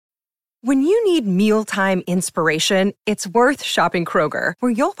When you need mealtime inspiration, it's worth shopping Kroger,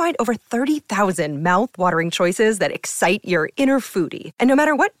 where you'll find over 30,000 mouth-watering choices that excite your inner foodie. And no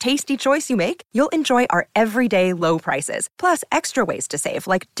matter what tasty choice you make, you'll enjoy our everyday low prices, plus extra ways to save,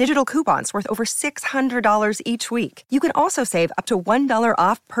 like digital coupons worth over $600 each week. You can also save up to $1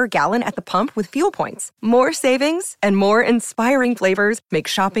 off per gallon at the pump with fuel points. More savings and more inspiring flavors make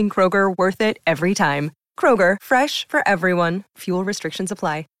shopping Kroger worth it every time. Kroger, fresh for everyone. Fuel restrictions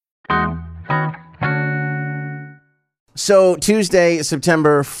apply. So Tuesday,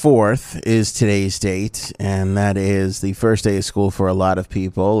 September 4th is today's date, and that is the first day of school for a lot of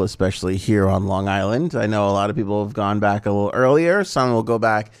people, especially here on Long Island. I know a lot of people have gone back a little earlier. Some will go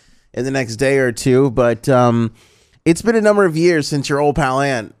back in the next day or two, but it's been a number of years since your old pal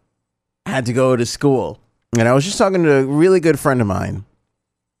Aunt had to go to school. And I was just talking to a really good friend of mine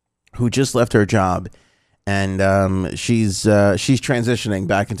who just left her job. And she's transitioning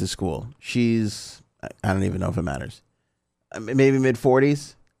back into school. She's, I don't even know if it matters, maybe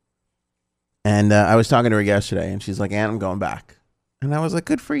mid-40s. And I was talking to her yesterday, and she's like, Aunt, I'm going back. And I was like,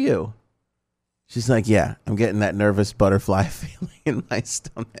 good for you. She's like, yeah, I'm getting that nervous butterfly feeling in my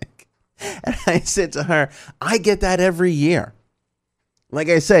stomach. And I said to her, I get that every year. Like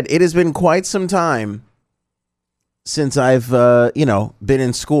I said, it has been quite some time since I've, been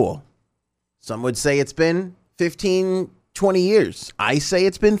in school. Some would say it's been 15, 20 years. I say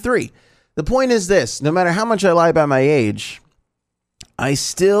it's been 3. The point is this: no matter how much I lie about my age, I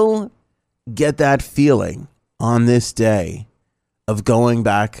still get that feeling on this day of going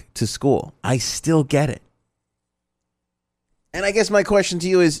back to school. I still get it. And I guess my question to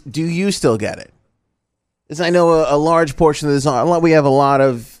you is, do you still get it? Because I know a large portion of this, we have a lot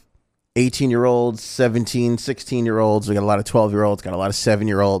of 18-year-olds, 17, 16-year-olds. We got a lot of 12-year-olds, got a lot of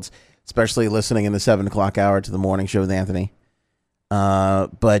 7-year-olds. Especially listening in the 7 o'clock hour to the morning show with Anthony.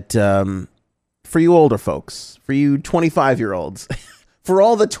 But for you older folks, for you 25-year-olds, for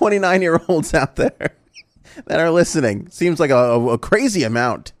all the 29-year-olds out there that are listening, seems like a crazy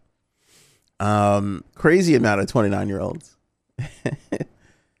amount. Crazy amount of 29-year-olds.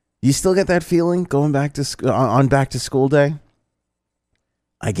 You still get that feeling going back to on back to school day?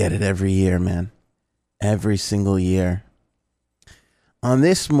 I get it every year, man. Every single year. On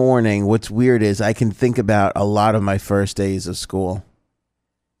this morning, what's weird is I can think about a lot of my first days of school.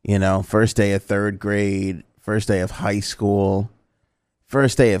 You know, first day of 3rd grade, first day of high school,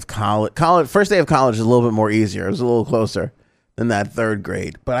 first day of college. First day of college is a little bit more easier. It was a little closer than that 3rd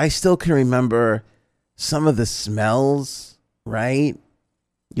grade. But I still can remember some of the smells, right?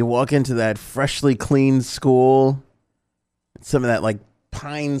 You walk into that freshly cleaned school, some of that like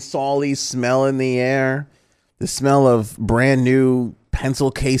pine salty smell in the air, the smell of brand new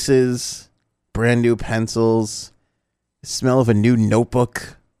pencil cases, brand new pencils, the smell of a new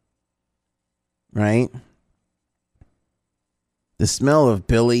notebook, right? The smell of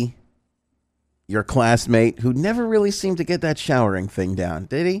Billy, your classmate, who never really seemed to get that showering thing down,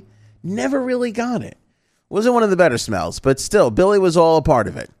 did he? Never really got it. Wasn't one of the better smells, but still, Billy was all a part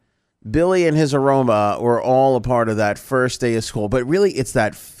of it. Billy and his aroma were all a part of that first day of school, but really it's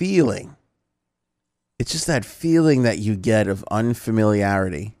that feeling. It's just that feeling that you get of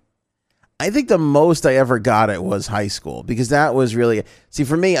unfamiliarity. I think the most I ever got it was high school, because that was really, see,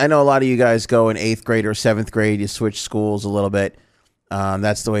 for me, I know a lot of you guys go in 8th grade or 7th grade, you switch schools a little bit.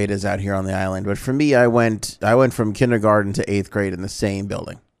 That's the way it is out here on the island. But for me, I went from kindergarten to 8th grade in the same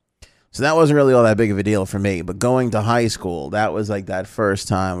building. So that wasn't really all that big of a deal for me. But going to high school, that was like that first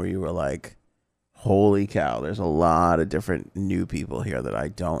time where you were like, holy cow, there's a lot of different new people here that I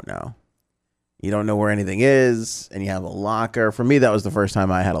don't know. You don't know where anything is, and you have a locker. For me, that was the first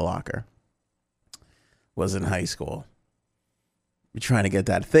time I had a locker. Was in high school. You're trying to get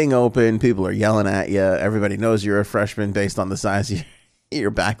that thing open. People are yelling at you. Everybody knows you're a freshman based on the size of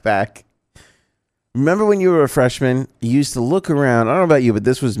your backpack. Remember when you were a freshman, you used to look around. I don't know about you, but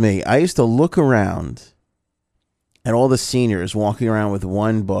this was me. I used to look around at all the seniors walking around with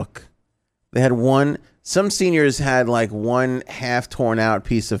one book. They had one. Some seniors had like one half torn out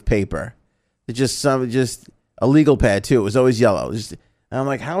piece of paper. Just a legal pad too. It was always yellow. And I'm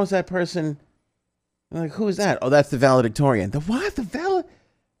like, how is that person? I'm like, who is that? Oh, that's the valedictorian. The what? The valed?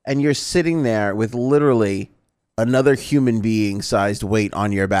 And you're sitting there with literally another human being sized weight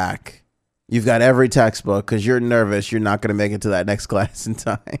on your back. You've got every textbook because you're nervous. You're not going to make it to that next class in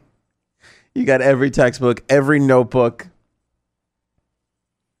time. You got every textbook, every notebook.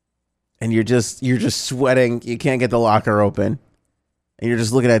 And you're just sweating. You can't get the locker open. And you're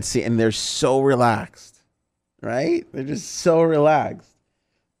just looking at and they're so relaxed, right? They're just so relaxed.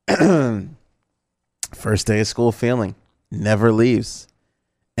 First day of school feeling never leaves.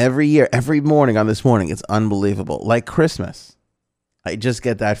 Every year, every morning on this morning, it's unbelievable. Like Christmas. I just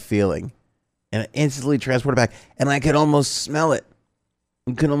get that feeling. And I instantly transport it back. And I can almost smell it.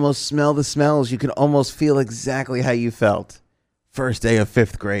 You can almost smell the smells. You can almost feel exactly how you felt. First day of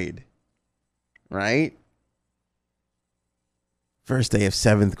 5th grade. Right? First day of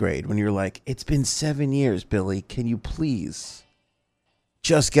 7th grade. When you're like, it's been 7 years, Billy. Can you please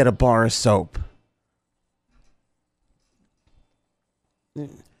just get a bar of soap? You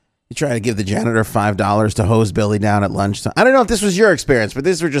try to give the janitor $5 to hose Billy down at lunchtime. I don't know if this was your experience, but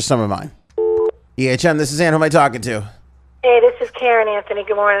these were just some of mine. EHM, this is Ann. Who am I talking to? Hey, this is Karen, Anthony.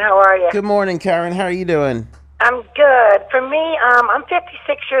 Good morning. How are you? Good morning, Karen. How are you doing? I'm good. For me, I'm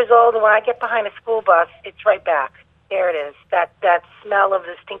 56 years old, and when I get behind a school bus, it's right back. There it is. That smell of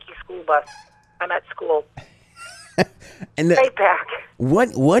the stinky school bus. I'm at school. And right back.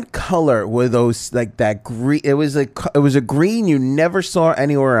 What color were those? Like that green? It was a green you never saw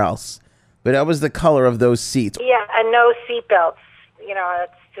anywhere else, but that was the color of those seats. Yeah, and no seatbelts. You know,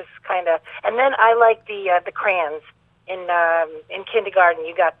 it's just kind of. And then I like the crayons in kindergarten.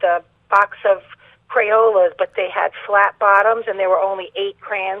 You got the box of Crayolas, but they had flat bottoms, and there were only 8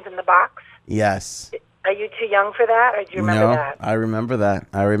 crayons in the box. Yes. Are you too young for that, or do you remember that? I remember that.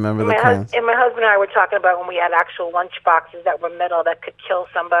 I remember the crayons. And my husband and I were talking about when we had actual lunch boxes that were metal that could kill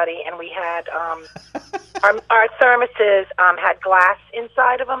somebody, and we had our thermoses had glass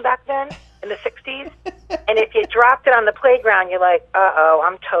inside of them back then in the 60s. And if you dropped it on the playground, you're like, uh-oh,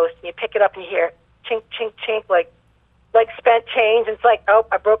 I'm toast. And you pick it up and you hear chink, chink, chink, like spent change. And it's like, oh,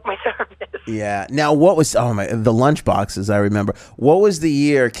 I broke my thermos. Yeah. Now, what was, the lunch boxes, I remember. What was the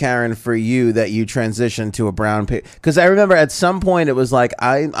year, Karen, for you that you transitioned to a brown paper? Because I remember at some point it was like,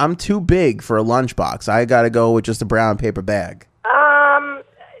 I'm too big for a lunch box. I got to go with just a brown paper bag.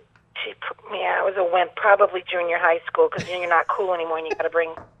 Yeah, I was a wimp, probably junior high school, because you're not cool anymore and you got to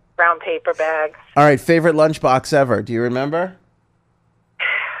bring brown paper bags. All right, favorite lunchbox ever. Do you remember?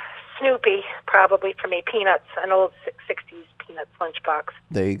 Snoopy, probably for me. Peanuts, an old 60s Peanuts lunchbox.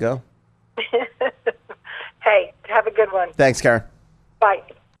 There you go. Hey, have a good one. Thanks, Karen. Bye.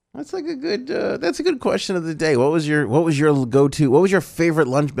 That's like a good. That's a good question of the day. What was your go-to? What was your favorite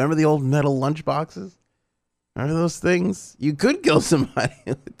lunch? Remember the old metal lunch boxes? Remember those things? You could kill somebody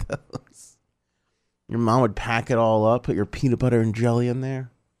with those. Your mom would pack it all up, put your peanut butter and jelly in there.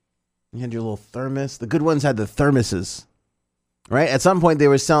 You had your little thermos. The good ones had the thermoses. Right? At some point, they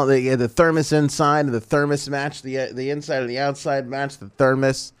were selling. They had the thermos inside, and the thermos matched the inside and the outside matched the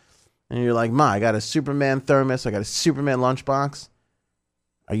thermos. And you're like, Ma, I got a Superman thermos. I got a Superman lunchbox.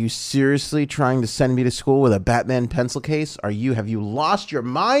 Are you seriously trying to send me to school with a Batman pencil case? Have you lost your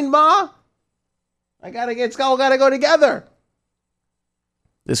mind, Ma? It's all gotta go together.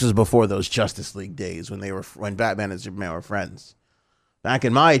 This was before those Justice League days when Batman and Superman were friends. Back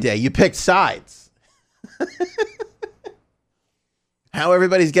in my day, you picked sides. How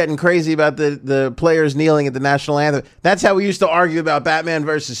everybody's getting crazy about the players kneeling at the national anthem. That's how we used to argue about Batman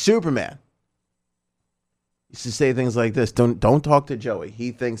versus Superman. Used to say things like this. Don't talk to Joey.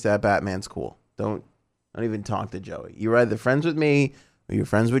 He thinks that Batman's cool. Don't even talk to Joey. You're either friends with me or you're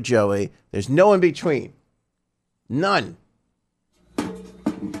friends with Joey. There's no in between. None.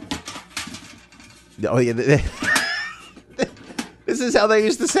 Oh yeah. This is how they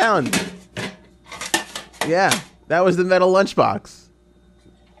used to sound. Yeah, that was the metal lunchbox.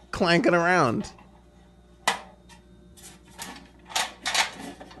 Clanking around.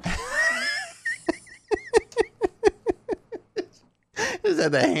 Is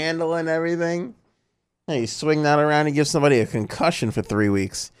that the handle and everything? Hey, you swing that around and give somebody a concussion for 3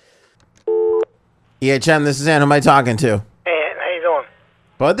 weeks. EHM, this is Ann. Who am I talking to? Hey, how you doing?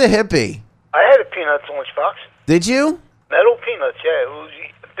 Bud the hippie. I had a Peanuts lunchbox. Did you? Metal Peanuts, yeah. It was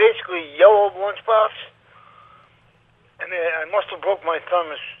basically yellow lunchbox. And I must have broke my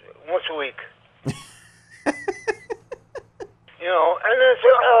thermos once a week. You know, and then I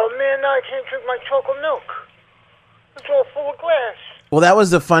said, oh man, now I can't drink my chocolate milk. It's all full of glass. Well, that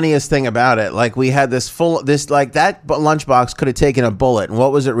was the funniest thing about it. Like, we had that lunchbox could have taken a bullet. And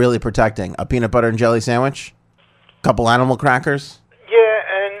what was it really protecting? A peanut butter and jelly sandwich? A couple animal crackers? Yeah,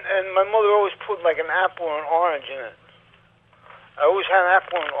 and my mother always put like an apple and an orange in it. I always had an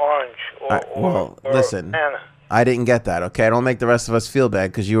apple and an orange. Or listen, a banana. I didn't get that, okay? Don't make the rest of us feel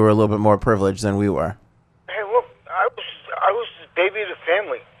bad because you were a little bit more privileged than we were. Hey, look, I was the baby of the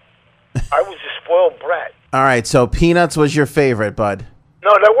family. I was the spoiled brat. All right, so Peanuts was your favorite, bud. No,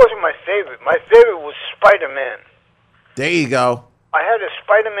 that wasn't my favorite. My favorite was Spider-Man. There you go. I had a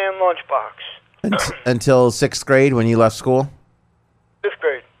Spider-Man lunchbox. Until 6th grade when you left school? 5th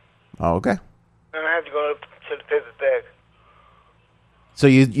grade. Oh, okay. And I had to go to the paper bag. So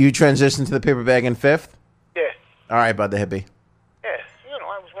you transitioned to the paper bag in 5th? Yeah. All right, bud, the hippie. Yeah.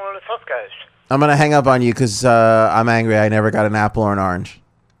 I was one of the tough guys. I'm going to hang up on you because I'm angry. I never got an apple or an orange.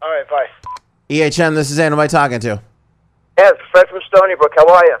 All right, bye. EHM, this is Ann. Who am I talking to? Yes, Fred from Stony Brook. How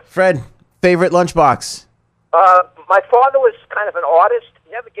are you? Fred, favorite lunchbox? My father was kind of an artist.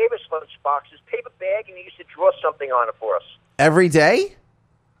 He never gave us lunch boxes, paper bag, and he used to draw something on it for us. Every day?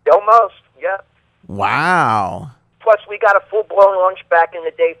 Almost, yeah. Wow. Plus, we got a full-blown lunch back in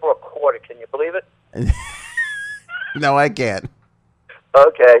the day for $0.25. Can you believe it? No, I can't.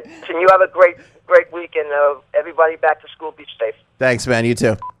 Okay. Can you have a great weekend? Everybody back to school. Be safe. Thanks, man. You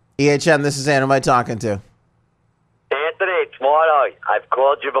too. EHM, this is Ann. Who am I talking to? Anthony, it's Marto. I've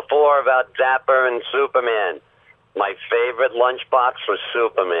called you before about Zapper and Superman. My favorite lunchbox was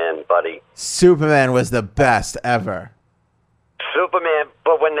Superman, buddy. Superman was the best ever. Superman,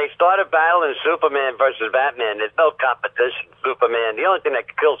 but when they started battling Superman versus Batman, there's no competition. Superman, the only thing that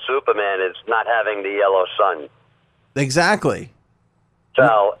could kill Superman is not having the yellow sun. Exactly.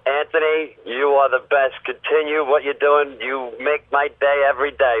 So, Anthony, you are the best. Continue what you're doing. You make my day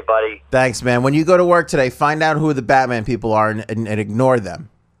every day, buddy. Thanks, man. When you go to work today, find out who the Batman people are and ignore them.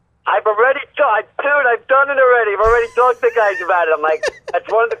 I've already talked, dude. I've done it already. I've already talked to guys about it. I'm like, that's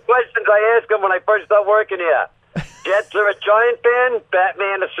one of the questions I ask them when I first start working here. Jets are a Giant fan,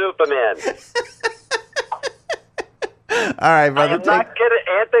 Batman a Superman. All right, brother. I'm not kidding,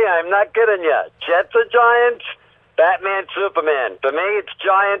 Anthony. I'm not kidding you. Jets are Giants, Batman, Superman. For me, it's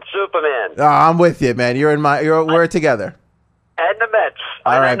Giant, Superman. Oh, I'm with you, man. We're together. And the Mets.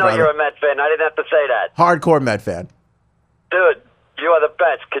 All I right, didn't know brother. you're a Mets fan. I didn't have to say that. Hardcore Met fan. Dude, you are the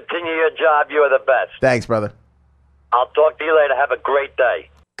best. Continue your job. You are the best. Thanks, brother. I'll talk to you later. Have a great day.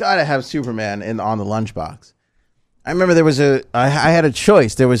 Gotta have Superman on the lunchbox. I remember I had a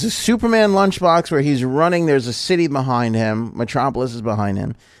choice. There was a Superman lunchbox where he's running. There's a city behind him. Metropolis is behind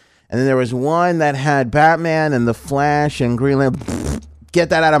him. And then there was one that had Batman and the Flash and Green Lantern.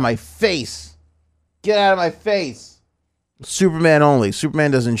 Get that out of my face. Get out of my face. Superman only. Superman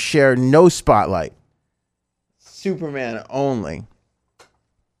doesn't share no spotlight. Superman only.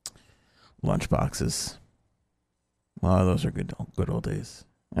 Lunchboxes. Oh, those are good old days.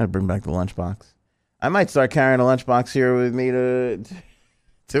 I gotta bring back the lunchbox. I might start carrying a lunchbox here with me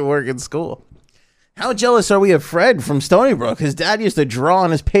to work in school. How jealous are we of Fred from Stony Brook? His dad used to draw on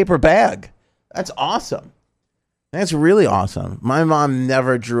his paper bag. That's awesome. That's really awesome. My mom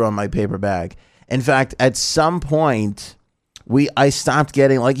never drew on my paper bag. In fact, at some point, I stopped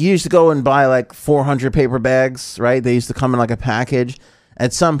getting, like, you used to go and buy like 400 paper bags, right? They used to come in like a package.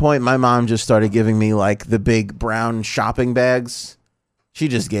 At some point, my mom just started giving me like the big brown shopping bags. She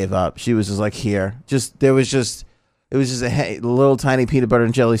just gave up. She was just like, here. It was just a little tiny peanut butter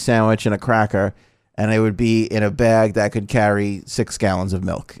and jelly sandwich and a cracker, and it would be in a bag that could carry 6 gallons of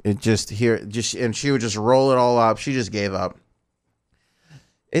milk. And she would just roll it all up. She just gave up.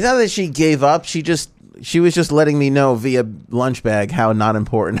 It's not that she gave up. She was just letting me know via lunch bag how not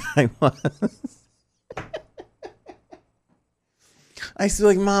important I was. I was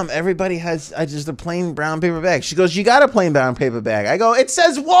like, Mom, everybody has just a plain brown paper bag. She goes, you got a plain brown paper bag. I go, it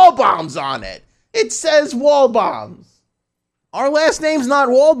says Wall Bombs on it. It says Wall Bombs. Our last name's not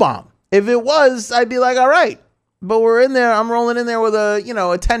Wallbaum. If it was, I'd be like, all right. But we're in there. I'm rolling in there with a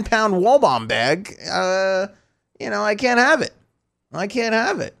 10-pound Wallbaum bag. I can't have it. I can't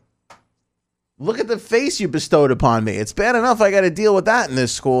have it. Look at the face you bestowed upon me. It's bad enough I got to deal with that in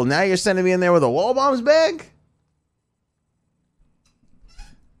this school. Now you're sending me in there with a Wallbaum's bag?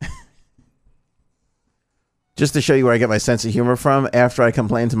 Just to show you where I get my sense of humor from, after I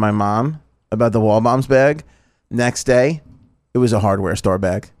complained to my mom about the Wallbaum's bag, next day, it was a hardware store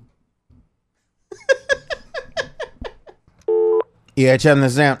bag. EHM,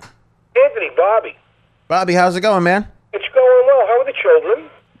 this is Ant. Anthony, Bobby. Bobby, how's it going, man? It's going well. How are the children?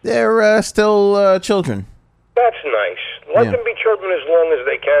 They're still children. That's nice. Let them be children as long as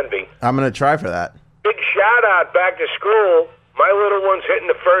they can be. I'm going to try for that. Big shout out back to school. My little one's hitting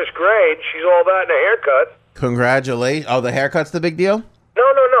the 1st grade. She's all that and a haircut. Congratulations. Oh, the haircut's the big deal? No.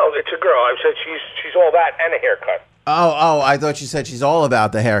 It's a girl. I said she's all that and a haircut. Oh, I thought you said she's all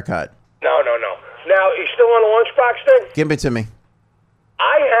about the haircut. No. Now, you still on the lunchbox thing? Give it to me.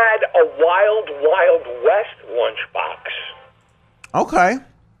 I had a Wild Wild West lunchbox. Okay.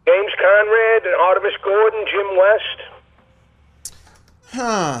 James Conrad and Artemis Gordon, Jim West.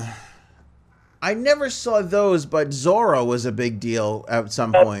 Huh. I never saw those, but Zorro was a big deal at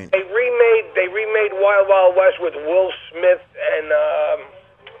some point. They remade Wild Wild West with Will Smith and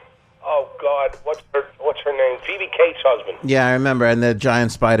oh God, what's her name? Phoebe Cates' husband. Yeah, I remember, and the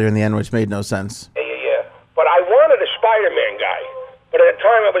giant spider in the end, which made no sense. Yeah. But I wanted a Spider-Man guy. But at the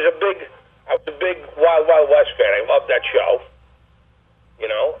time, I was a big Wild Wild West fan. I loved that show. You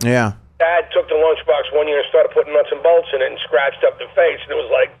know? Yeah. Dad took the lunchbox one year and started putting nuts and bolts in it and scratched up the face, and it was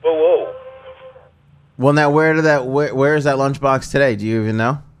like, boo-hoo. Well, now where is that lunchbox today? Do you even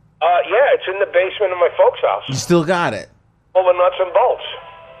know? Yeah, it's in the basement of my folks' house. You still got it? Full of nuts and bolts.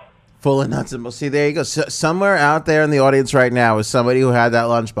 Full of nuts and bolts. See, there you go. So, somewhere out there in the audience right now is somebody who had that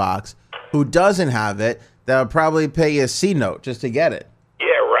lunchbox, who doesn't have it, that would probably pay you a C note just to get it. Yeah,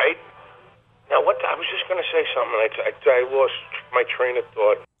 right. Now, what? I was just going to say something. I lost my train of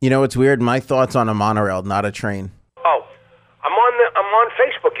thought. You know, it's weird. My thoughts on a monorail, not a train. Oh, I'm on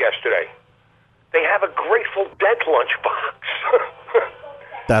Facebook yesterday. They have a Grateful Dead lunchbox.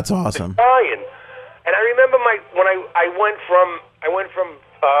 That's awesome. Dying. And I remember when I went from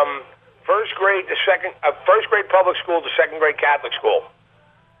first grade public school to second grade Catholic school.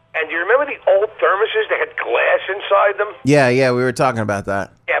 And do you remember the old thermoses that had glass inside them? Yeah, we were talking about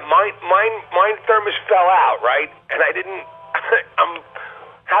that. Yeah, mine thermos fell out, right? And I didn't. I'm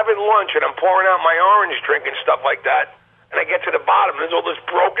having lunch and I'm pouring out my orange drink and stuff like that. And I get to the bottom, and there's all this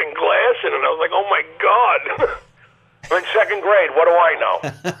broken glass in it. And I was like, oh my God. I'm in second grade. What do I know?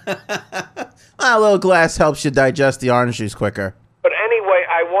 A little glass helps you digest the orange juice quicker. But anyway,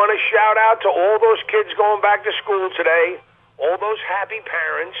 I want to shout out to all those kids going back to school today, all those happy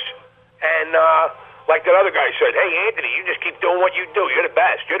parents, and like that other guy said, hey, Anthony, you just keep doing what you do. You're the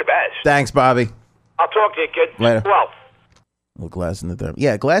best. You're the best. Thanks, Bobby. I'll talk to you, kid. Later. Well. A little glass in the thermos.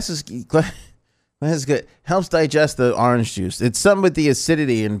 Yeah, glass is good. Helps digest the orange juice. It's something with the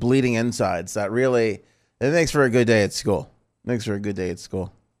acidity and bleeding insides that really, it makes for a good day at school.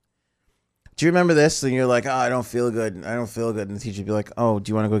 Do you remember this? And you're like, oh, I don't feel good. And the teacher would be like, oh, do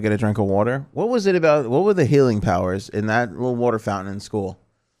you want to go get a drink of water? What was it about? What were the healing powers in that little water fountain in school?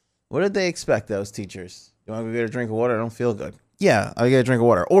 What did they expect, those teachers? You want to go get a drink of water? I don't feel good. Yeah, I'll get a drink of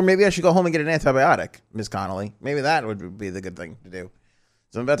water. Or maybe I should go home and get an antibiotic, Miss Connolly. Maybe that would be the good thing to do.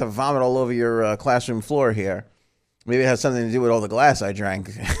 So I'm about to vomit all over your classroom floor here. Maybe it has something to do with all the glass I drank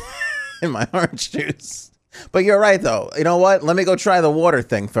in my orange juice. But you're right, though. You know what? Let me go try the water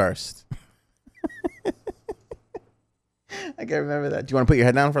thing first. I can't remember that. Do you want to put your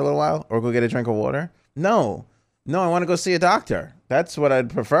head down for a little while or go get a drink of water? No, I want to go see a doctor. That's what I'd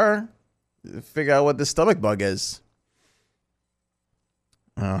prefer. Figure out what the stomach bug is.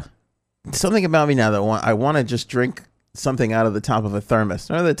 Something about me now that I want to just drink something out of the top of a thermos.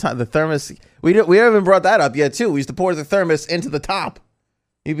 Remember the thermos? We haven't brought that up yet, too. We used to pour the thermos into the top.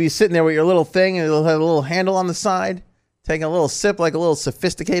 You'd be sitting there with your little thing, and it'll have a little handle on the side, taking a little sip like a little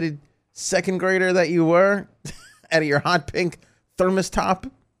sophisticated second grader that you were out of your hot pink thermos top.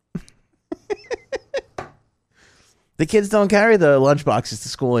 The kids don't carry the lunch boxes to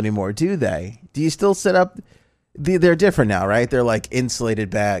school anymore, do they? Do you still set up? They're different now, right? They're like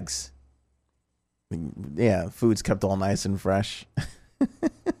insulated bags. Yeah, food's kept all nice and fresh.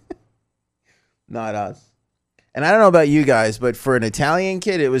 Not us. And I don't know about you guys, but for an Italian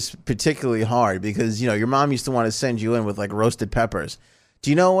kid, it was particularly hard because, your mom used to want to send you in with like roasted peppers. Do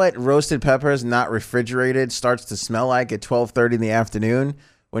you know what roasted peppers, not refrigerated, starts to smell like at 12:30 in the afternoon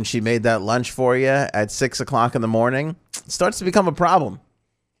when she made that lunch for you at 6 o'clock in the morning? It starts to become a problem.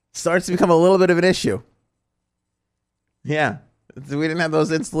 It starts to become a little bit of an issue. Yeah. We didn't have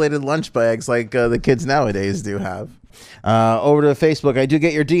those insulated lunch bags like the kids nowadays do have. Over to Facebook, I do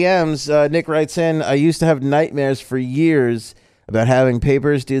get your DMs. Nick writes in, I used to have nightmares for years about having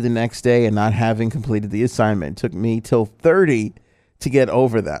papers due the next day and not having completed the assignment. It took me till 30 to get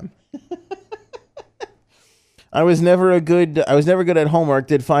over them. I was never good at homework.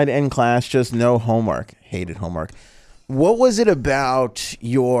 Did fine in class, just no homework. Hated homework. What was it about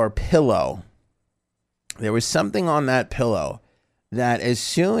your pillow? There was something on that pillow that as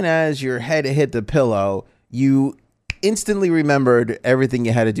soon as your head hit the pillow, you instantly remembered everything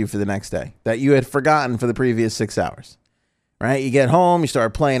you had to do for the next day that you had forgotten for the previous 6 hours, right? You get home, you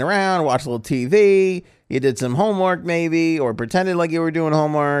start playing around, watch a little TV, you did some homework maybe, or pretended like you were doing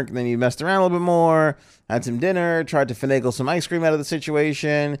homework, and then you messed around a little bit more, had some dinner, tried to finagle some ice cream out of the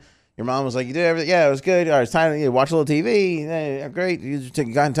situation. Your mom was like, you did everything? Yeah, it was good. All right, it's time to watch a little TV. Yeah, great. You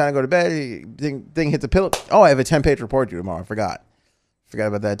got time to go to bed. Thing hit the pillow. Oh, I have a 10-page report due tomorrow. I forgot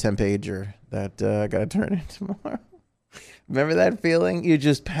about that 10-pager that I got to turn in tomorrow. Remember that feeling? You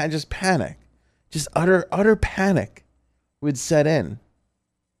just panic. Just utter panic would set in.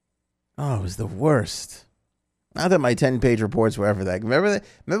 Oh, it was the worst. Not that my 10-page reports were ever that. Remember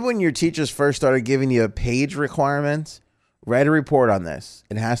when your teachers first started giving you a page requirement? Write a report on this.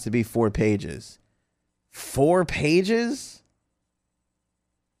 It has to be 4 pages. 4 pages?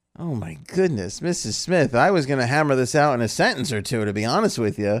 Oh my goodness, Mrs. Smith. I was gonna hammer this out in a sentence or two, to be honest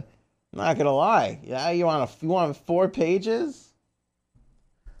with you. Not gonna lie. Yeah, you want 4 pages?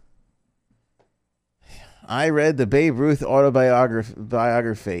 I read the Babe Ruth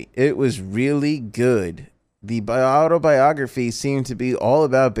autobiography. It was really good. The autobiography seemed to be all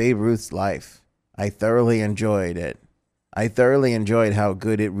about Babe Ruth's life. I thoroughly enjoyed it. I thoroughly enjoyed how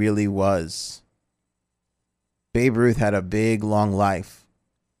good it really was. Babe Ruth had a big, long life,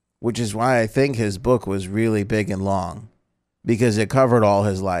 which is why I think his book was really big and long, because it covered all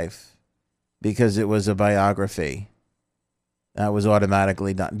his life, because it was a biography. That was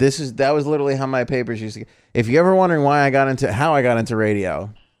automatically done. That was literally how my papers used to. If you're ever wondering how I got into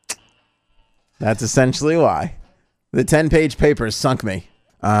radio, that's essentially why. The 10-page papers sunk me.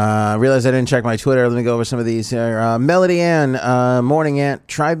 I realized I didn't check my Twitter. Let me go over some of these here. Melody Ann, morning Aunt.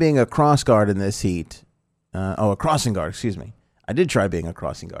 Try being a cross guard in this heat. A crossing guard, excuse me. I did try being a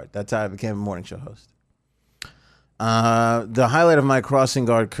crossing guard. That's how I became a morning show host. The highlight of my crossing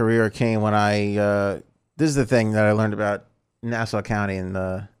guard career came when this is the thing that I learned about Nassau County and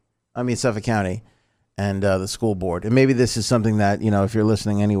Suffolk County and the school board. And maybe this is something that, if you're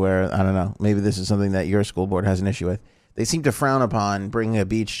listening anywhere, I don't know, maybe this is something that your school board has an issue with. They seem to frown upon bringing a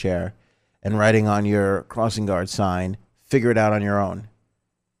beach chair and writing on your crossing guard sign, figure it out on your own.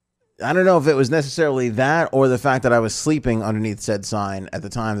 I don't know if it was necessarily that or the fact that I was sleeping underneath said sign at the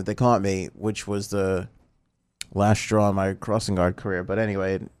time that they caught me, which was the last straw in my crossing guard career. But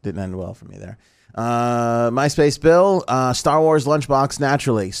anyway, it didn't end well for me there. MySpace Bill, Star Wars lunchbox,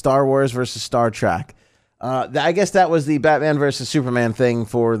 naturally. Star Wars versus Star Trek. I guess that was the Batman versus Superman thing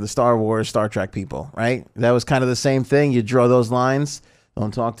for the Star Wars, Star Trek people, right? That was kind of the same thing. You draw those lines.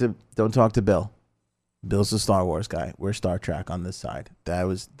 Don't talk to Bill. Bill's the Star Wars guy. We're Star Trek on this side. That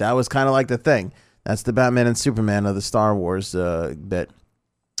was kind of like the thing. That's the Batman and Superman of the Star Wars bit.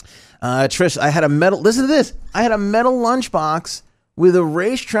 Trish, I had a metal. Listen to this. I had a metal lunchbox with a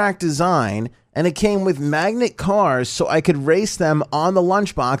racetrack design, and it came with magnet cars so I could race them on the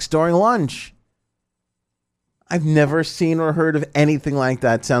lunchbox during lunch. I've never seen or heard of anything like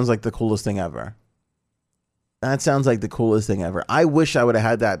that. Sounds like the coolest thing ever. That sounds like the coolest thing ever. I wish I would have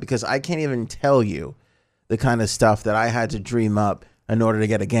had that, because I can't even tell you the kind of stuff that I had to dream up in order to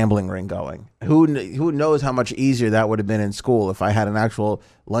get a gambling ring going. Who knows how much easier that would have been in school if I had an actual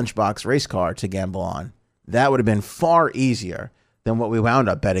lunchbox race car to gamble on. That would have been far easier than what we wound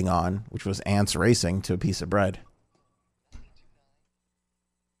up betting on, which was ants racing to a piece of bread.